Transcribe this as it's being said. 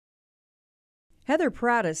Heather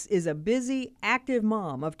Prattis is a busy, active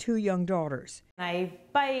mom of 2 young daughters. I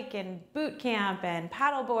bike and boot camp and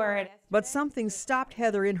paddleboard. But something stopped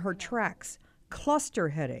Heather in her tracks: cluster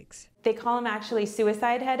headaches. They call them actually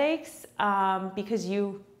suicide headaches because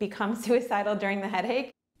you become suicidal during the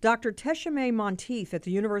headache. Dr. Teshame Monteith at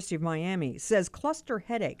the University of Miami says cluster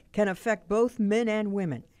headache can affect both men and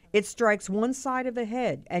women. It strikes one side of the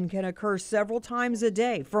head and can occur several times a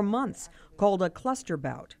day for months, called a cluster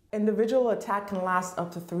bout. Individual attack can last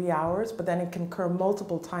up to 3 hours, but then it can occur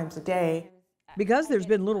multiple times a day. Because there's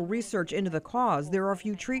been little research into the cause, there are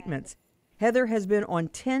few treatments. Heather has been on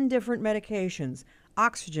 10 different medications.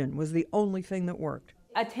 Oxygen was the only thing that worked.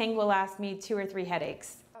 A Tang will last me 2 or 3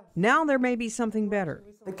 headaches. Now there may be something better.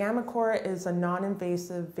 The gammaCore is a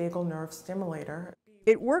non-invasive vagal nerve stimulator.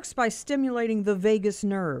 It works by stimulating the vagus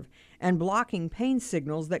nerve and blocking pain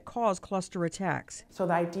signals that cause cluster attacks. So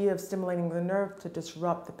the idea of stimulating the nerve to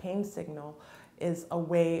disrupt the pain signal is a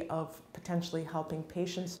way of potentially helping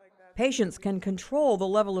patients. Patients can control the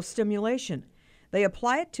level of stimulation. They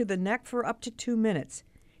apply it to the neck for up to 2 minutes.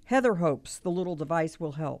 Heather hopes the little device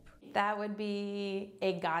will help, That would be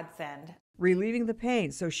a godsend. relieving the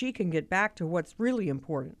pain so she can get back to what's really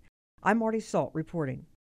important. I'm Marty Salt reporting.